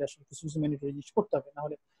কিন্তু আমাদের আসলে কিছু কিছু ম্যান্ডেটরি জিনিস করতে হবে,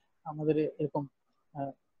 নাহলে আমাদের এরকম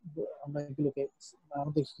আমরা এগুলোকে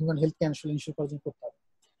আমাদের হিউম্যান হেলথকে আসলে ইনশিওর করার জন্য করতে হবে।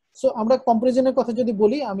 সো আমরা কম্পারিজনের কথা যদি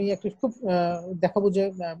বলি, আমি একটা খুব দেখাবো যে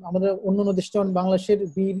আমাদের অন্যান্য দেশ যেমন বাংলাদেশের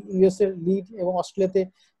বীর, ইউএস এর লিড এবং অস্ট্রেলিয়াতে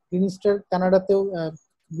green star, কানাডাতেও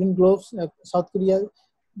green gloves, south Korea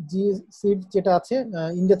জি-সিড যেটা আছে,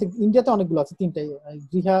 ইন্ডিয়াতে অনেকগুলো আছে, 3টাই,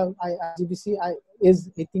 গৃহা, আইজিবিসি, এজ,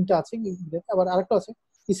 এই 3টা আছে ইন্ডিয়াতে। আবার আরেকটা আছে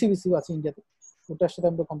ইসিবিসি আছে ইন্ডিয়াতে, ওটার সাথে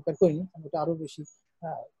আমরা কম্পেয়ার করিনি, ওটা আরো বেশি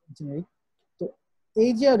জেনারিক। তো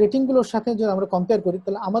এই যে রেটিং গুলোর সাথে যদি আমরা কম্পেয়ার করি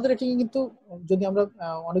তাহলে আমাদের রেটিং কিন্তু যদি আমরা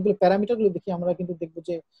অনেকগুলো প্যারামিটার গুলো দেখি আমরা কিন্তু দেখবো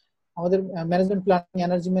যে আমাদের management planning,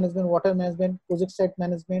 energy management, water management, project site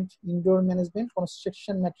management, indoor management,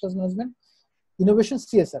 construction materials management, innovation,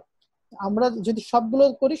 CSR, আমরা যদি সবগুলো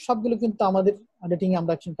করি সবগুলো কিন্তু আমাদের রেটিং এ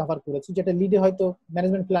আমরা কভার করেছি, যেটা লিডে হয়তো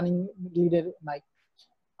ম্যানেজমেন্ট প্ল্যানিং লিডের নাই,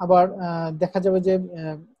 আবার দেখা যাবে যে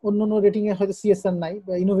অন্য অন্য রেটিং এ হয়তো সিএসআর নাই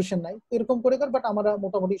বা ইনোভেশন নাই, এরকম করে বাট আমরা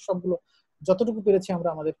মোটামুটি সবগুলো যতটুকু পেরেছি আমরা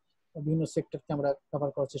আমাদের বিভিন্ন সেক্টরকে আমরা কভার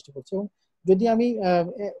করার চেষ্টা করছি। এবং যদি আমি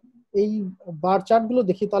এই বার চার্ট গুলো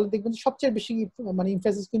দেখি তাহলে দেখবেন সবচেয়ে বেশি মানে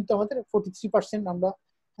ইমফেসিস কিন্তু আমাদের 43% আমরা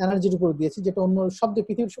এনার্জির উপর দিয়েছি, যেটা অন্য সব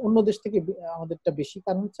পৃথিবীর অন্য দেশ থেকে আমাদেরটা বেশি।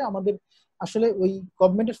 কারণ হচ্ছে আমাদের আসলে ওই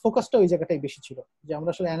গভর্নমেন্টের ফোকাসটা ওই জায়গাটাই বেশি ছিল যে আমরা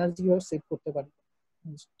আসলে এনার্জি কিভাবে সেভ করতে পারি,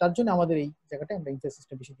 তার জন্য আমাদের এই জায়গাটায় আমরা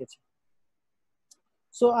ইমফেসিসটা বেশি দিয়েছি।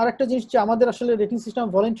 সো আরেকটা জিনিস যে আমাদের আসলে রেটিং সিস্টেম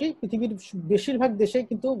ভলেন্টারি, পৃথিবীর বেশিরভাগ দেশে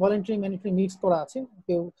কিন্তু ভলেন্টারি ম্যান্ডেটরি মিক্স করা আছে।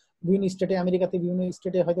 কেউ বিভিন্ন স্টেটে, আমেরিকাতে বিভিন্ন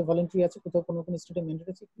স্টেটে হয়তো ভলেন্টারি আছে, কোথাও কোনো কোনো স্টেটে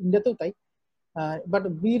ম্যান্ডেটরি আছে, ইন্ডিয়াতেও তাই। বাট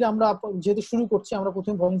বির আমরা যেহেতু শুরু করছি আমরা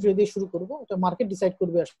প্রথমে ভলেন্টারি দিয়ে শুরু করবো, এটা মার্কেট ডিসাইড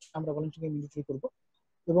করবে আমরা ভলেন্টারি ম্যান্ডেটরি করবো।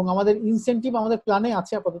 এবং আমাদের ইনসেন্টিভ আমাদের প্ল্যানে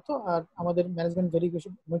আছে আপাতত। আর আমাদের ম্যানেজমেন্ট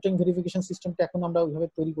ভেরিফিকেশন, মনিটরিং ভেরিফিকেশন সিস্টেমটা এখন আমরা ওইভাবে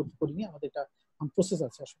তৈরি করতে পারিনি, আমাদের এটা প্রসেস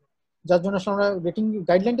আছে আসলে, যার জন্য আসলে আমরা রেটিং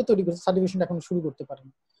গাইডলাইনটা তৈরি করছি, সার্টিফিকেশনটা এখন শুরু করতে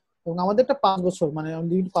পারিনি। এবং আমাদের একটা 5 বছর মানে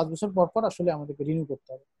 5 বছর পর পর আসলে আমাদেরকে রিনিউ করতে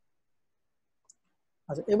হবে।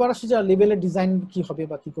 আচ্ছা, এবার আসি যে লেভেলের ডিজাইন কি হবে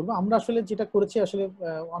বা কি করবো। আমরা আসলে যেটা করেছি আসলে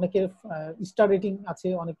অনেকের স্টার রেটিং আছে,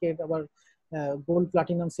 অনেকের আবার গোল্ড,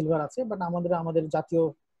 প্লাটিনাম, সিলভার আছে, বাট আমাদের জাতীয়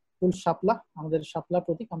ফুল শাপলা, আমাদের শাপলা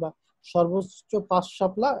প্রতীক, আমরা সর্বোচ্চ 5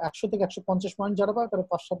 শাপলা, 100 থেকে 150 পয়েন্ট যারা পাবে তারা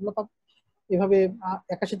 5 শাপলা পাবে। এভাবে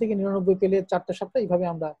 81 থেকে 99 পেলে 4টা শাপলা, এইভাবে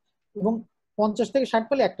আমরা, এবং 50 থেকে 60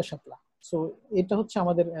 পেলে একটা শাপলা। সো এটা হচ্ছে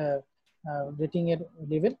আমাদের রেটিং এর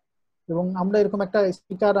লেভেল। এবং আমরা এরকম একটা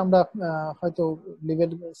স্পিকার আমরা হয়তো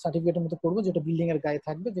লেভেল সার্টিফিকেটের মতো করবো, যেটা বিল্ডিং এর গায়ে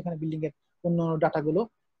থাকবে, যেখানে বিল্ডিং এর অন্য ডাটাগুলো,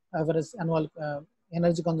 অ্যাভারেজ অ্যানুয়াল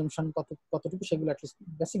এনার্জি কনজাম্পশন কতটুকু, সেগুলো অ্যাটলিস্ট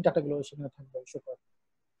বেসিক ডাটাগুলো সেখানে থাকবে।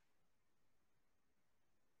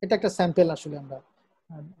 এটা একটা স্যাম্পল আসলে আমরা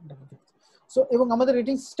দেখাতে। সো এবং আমাদের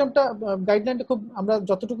রেটিং সিস্টেমটা, গাইডলাইনটা খুব আমরা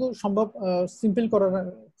যতটুকু সম্ভব সিম্পল করার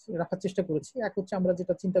রাখার চেষ্টা করেছি। এক হচ্ছে আমরা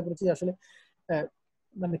যেটা চিন্তা করেছি আসলে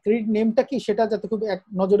মানে ক্রেডিট নেমটা কি সেটা যাতে খুব এক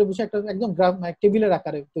নজরে বসে একটা একদম টেবিলের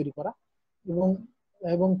আকারে তৈরি করা, এবং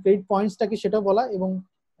এবং ক্রেডিট পয়েন্টসটা কি সেটা বলা, এবং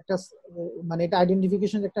একটা মানে এটা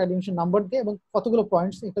আইডেন্টিফিকেশন, একটা আইডেন্টিফিকেশন নাম্বার দিয়ে, এবং কতগুলো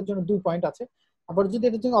পয়েন্টস, এটার জন্য 2 পয়েন্ট আছে। আবার যদি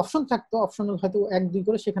এটার জন্য অপশন থাকতো, অপশন হয়তো 1 2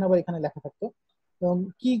 করে, সেখানে আবার এখানে লেখা থাকতো এবং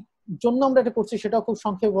কি জন্য আমরা এটা করছি সেটাও খুব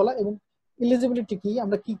সংক্ষেপে বলা, এবং এলিজিবিলিটি কি,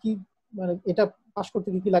 আমরা কি কি মানে এটা পাস করতে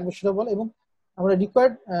কি কি লাগবে সেটা বলা, এবং আমরা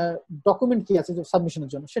রিকোয়ার্ড ডকুমেন্ট কি আছে সাবমিশনের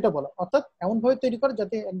জন্য সেটা বলা। অর্থাৎ এমন ভাবে তৈরি করা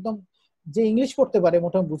যাতে একদম যে ইংলিশ পড়তে পারে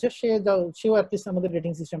মোটামুটি বুঝে, সেও অ্যাটলিস্ট আমাদের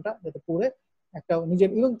রেটিং সিস্টেমটা যাতে পড়ে একটা নিজের,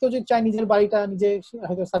 এবং কেউ যদি চায় নিজের বাড়িটা নিজে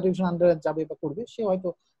হয়তো সার্টিফিকেশন আন্ডারে যাবে বা করবে, সে হয়তো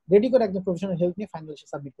রেডি করে একদম প্রফেশনাল হেল্প নিয়ে ফাইনালি সে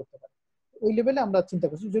সাবমিট করতে পারে। ওই লেভেলে আমরা চিন্তা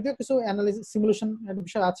করছি। যদিও কিছু অ্যানালাইসিস সিমুলেশন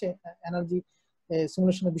বিষয় আছে, এনার্জি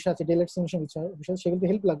সিমুলেশনের বিষয় আছে, ডেলাইট সিমুলেশন বিষয়, সেগুলো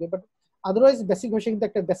হেল্প লাগবে, বাট আদারওয়াইজ বেসিক ভাবে কিন্তু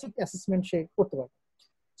একটা বেসিক অ্যাসেসমেন্ট সে করতে পারবে।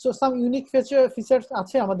 সো সাম ইউনিক ফিচার্স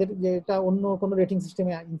আছে আমাদের, যেটা অন্য কোনো রেটিং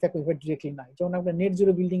সিস্টেমে ইনফ্যাক্ট ওইভাবে ডিরেক্টলি নাই। যেমন আমরা নেট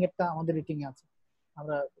জিরো বিল্ডিং এরটা আমাদের রেটিং এ আছে,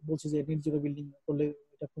 আমরা বলছি যে নেট জিরো বিল্ডিং করলে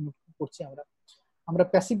এটা প্রমোট করছি আমরা। আমরা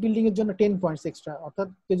প্যাসিভ বিল্ডিং এর জন্য 10 পয়েন্টস এক্সট্রা, অর্থাৎ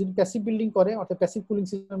কেউ যদি প্যাসিভ বিল্ডিং করে, অর্থাৎ প্যাসিভ কুলিং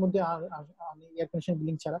সিস্টেমের মধ্যে এয়ার কন্ডিশন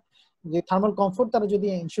বিল্ডিং ছাড়া যে থার্মাল কমফোর্ট তারা যদি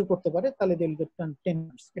এনশিওর করতে পারে, তাহলে দে উইল গেট 10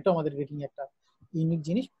 পয়েন্টস। এটা আমাদের রেটিং এ একটা ইউনিক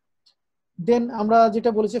জিনিস। দেন আমরা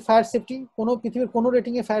যেটা বলেছি ফায়ার সেফটি, কোনো পৃথিবীর কোনো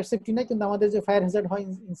রেটিং এ ফায়ার সেফটি নাই, কিন্তু আমাদের যে ফায়ার হ্যাজার্ড হয়,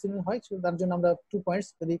 ইনসিডেন্ট হয়, তার জন্য আমরা 2 পয়েন্টস।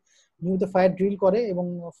 যদি নিয়মিত ফায়ার ড্রিল করে এবং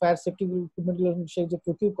ফায়ার সেফটি ইকুইপমেন্টগুলো সে যে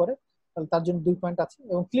প্রকিউর করে, তাহলে তার জন্য 2 পয়েন্ট আছে।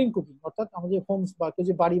 এবং ক্লিন কুকিং, অর্থাৎ আমাদের হোমস বা কেউ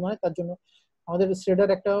যে বাড়ি মানে, তার জন্য আমাদের শ্রেডার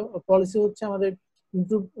একটা পলিসি হচ্ছে আমাদের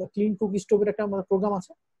ইমপ্রুভ ক্লিন কুক স্টোভের একটা আমাদের প্রোগ্রাম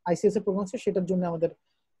আছে, আইসিএস এর প্রোগ্রাম আছে, সেটার জন্য আমাদের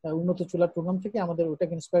উন্নত চুলার প্রোগ্রাম থেকে আমাদের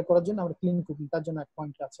ওটাকে ইন্সপায়ার করার জন্য আমরা ক্লিন কুকিং, তার জন্য 1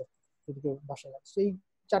 পয়েন্ট আছে যদি কেউ বাসায় লাগে। এই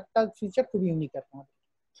 4টা ফিচার খুবই ইউনিক আর আমাদের।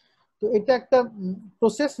 তো এটা একটা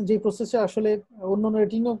প্রসেস, যে প্রসেসে আসলে অন্যান্য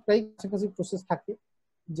রেটিংও প্রায় কাছাকাছি প্রসেস থাকে,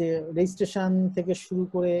 যে রেজিস্ট্রেশন থেকে শুরু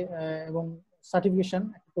করে এবং সার্টিফিকেশন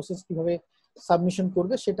একটা প্রসেস কিভাবে সাবমিশন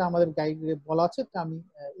করবে সেটা আমাদের গাইডে বলা আছে। তো আমি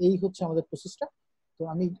এই হচ্ছে আমাদের প্রসেসটা। তো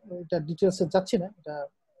আমি এটা ডিটেলসে যাচ্ছি না, এটা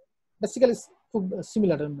বেসিক্যালি খুব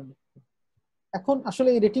সিমিলার। এখন আসলে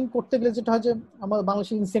এই রেটিং করতে গেলে যেটা হয় যে আমার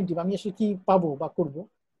বাংলাদেশের ইনসেন্টিভ, আমি আসলে কি পাবো বা করব,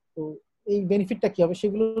 তো এই বেনিফিটটা কি হবে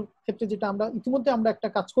সেগুলোর ক্ষেত্রে যেটা আমরা ইতিমধ্যে আমরা একটা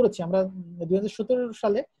কাজ করেছি। আমরা 2017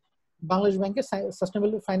 সালে বাংলাদেশ ব্যাংকের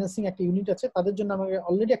সাস্টেনেবল ফাইন্যান্সিং একটা ইউনিট আছে, তাদের জন্য আমরা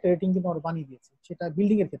অলরেডি একটা রেটিং কিন্তু আমরা বানিয়ে দিয়েছি, সেটা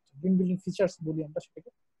বিল্ডিং এর ক্ষেত্রে গ্রিন বিল্ডিং ফিচার্স বলি আমরা সেটাকে।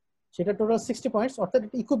 সেটা টোটাল 60 পয়েন্টস, অর্থাৎ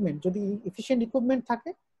ইকুইপমেন্ট যদি এফিশিয়েন্ট ইকুইপমেন্ট থাকে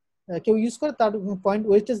কেউ ইউজ করে তার পয়েন্ট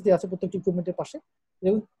ওয়েস্টেজ দেওয়া আছে প্রত্যেকটি ইকুইপমেন্টের পাশে,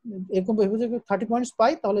 এবং এরকম ভাবে যদি 30 পয়েন্টস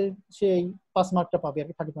পায় তাহলে সে এই পাস মার্কটা পাবে আর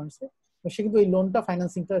কি 30 পয়েন্টসে, সে কিন্তু এই লোনটা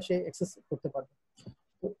ফাইন্যান্সিংটা সে অ্যাক্সেস করতে পারবে।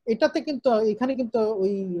 এটাতে কিন্তু এখানে কিন্তু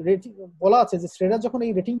ওই রেটিং বলা আছে যে শ্রেডা যখন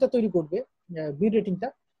এই রেটিংটা তৈরি করবে, বিড রেটিংটা,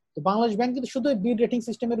 তো বাংলাদেশ ব্যাংক কিন্তু শুধু বিড রেটিং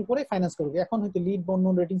সিস্টেমের উপরে ফাইন্যান্স করবে। এখন হয়তো লিড বা অন্য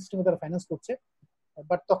রেটিং সিস্টেমে তারা ফাইন্যান্স করছে,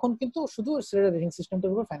 বাট তখন কিন্তু শুধু শ্রেডা রেটিং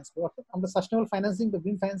সিস্টেমটার উপর ফাইন্যান্স করবে। অর্থাৎ আমরা সাস্টেনেবল ফাইন্যান্সিং বা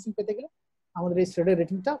গ্রিন ফাইন্যান্সিং পেতে গেলে আমাদের এই শ্রেডা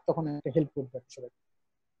রেটিংটা তখন একটা হেল্প করবে সবাই।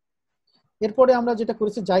 এরপরে আমরা যেটা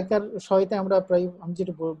করেছি জাইকার সহায়তায় আমরা প্রায়, আমি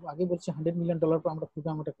যেটা আগে বলছি $100 মিলিয়ন আমরা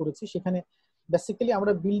প্রোগ্রাম আমরা করেছি। সেখানে বেসিক্যালি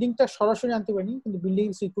আমরা বিল্ডিংটা সরাসরি আনতে পারিনি, কিন্তু বিল্ডিং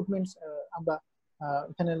ইকুইপমেন্টস আমরা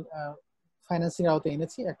এখানে ফাইন্যান্সিং আওতায়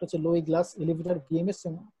এনেছি। একটা হচ্ছে লোই গ্লাস এলিভেটর, বিএমএস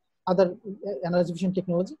এবং আদার এনার্জি এফিশিয়েন্ট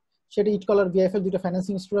টেকনোলজি। সেটা ইটকলার বিআইএফএল দুটো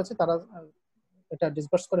ফাইন্যান্সিং ইনস্টিটিউট আছে, তারা এটা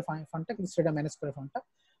ডিসবার্স করে ফান্ডটা, কিন্তু সেটা ম্যানেজ করে ফান্ডটা।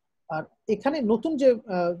 আর এখানে নতুন যে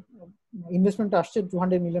ইনভেস্টমেন্ট আসছে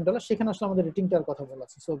 $200 মিলিয়ন, সেখানে আসলে আমাদের রেটিংটার কথা বলা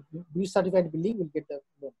আছে। So B certified building will get the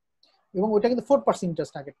loan, এবং ওইটা কিন্তু 4%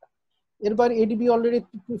 ইন্টারেস্ট আগেরটা। এরপর এডিবি অলরেডি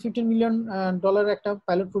 $15 মিলিয়ন একটা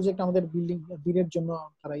পাইলট প্রজেক্ট আমাদের বিল্ডিং বিলের জন্য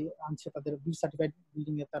তারা আনছে, তাদের বি সার্টিফাইড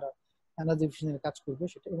বিল্ডিং এ তারা এনার্জি এফিশিয়েন্সির কাজ করবে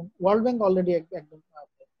সেটা। এবং ওয়ার্ল্ড ব্যাংক অলরেডি একদম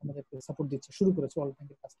আমাদেরকে সাপোর্ট দিচ্ছে, শুরু করেছে ওয়ার্ল্ড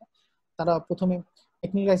ব্যাংকের কাজটা। তারা প্রথমে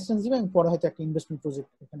টেকনিক্যাল অ্যাসিস্ট্যান্স দিবে এবং পরে হয়তো একটা ইনভেস্টমেন্ট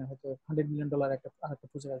প্রজেক্ট, এখানে হয়তো $100 মিলিয়ন একটা আরেকটা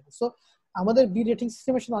প্রজেক্ট আসবে। সো আমাদের বি রেটিং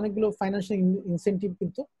সিস্টেমের সাথে অনেকগুলো ফাইন্যান্সিয়াল ইনসেন্টিভ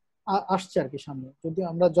কিন্তু আসছে আর কি সামনে। যদি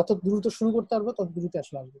আমরা যত দ্রুত শুরু করতে পারবো তত দ্রুত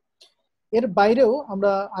আসলে আসবে। এর বাইরেও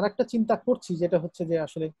আমরা আরেকটা চিন্তা করছি, যেটা হচ্ছে যে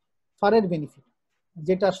আসলে ফারের বেনিফিট,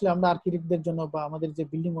 যেটা আসলে আমরা আর্কিটেক্টদের জন্য বা আমাদের যে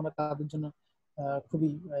বিল্ডিং ওনার তাদের জন্য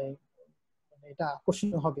খুবই এটা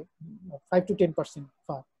আকর্ষণীয় হবে। 5 to 10%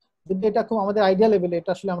 ফার, যদি এটা খুব আমাদের আইডিয়া লেভেলে,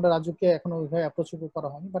 এটা আসলে আমরা রাজুকে এখনো ওইভাবে অ্যাপ্রোচ করা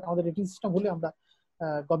হয়নি, বাট আমাদের রেটিং সিস্টেম হলে আমরা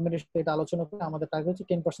গভর্নমেন্টের সাথে এটা আলোচনা করে আমাদের টার্গেট হচ্ছে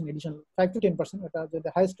 10% এডিশনাল, 5 to 10%। এটা যদি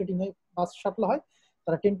হাইয়েস্ট রেটিং হয় 5 সাপ্লা হয়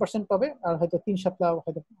তারা 10% পাবে, আর হয়তো 3 সাপ্লা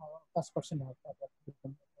হয়তো 5% হবে,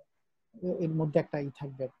 এর মধ্যে একটা ই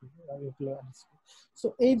থাকবে আর কি। সো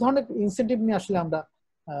এই ধরনের ইনসেন্টিভ নিয়ে আসলে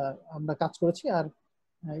আমরা কাজ করেছি। আর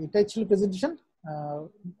এটাই ছিল প্রেজেন্টেশন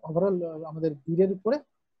ওভারঅল আমাদের বিলের উপরে।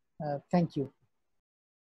 Thank you.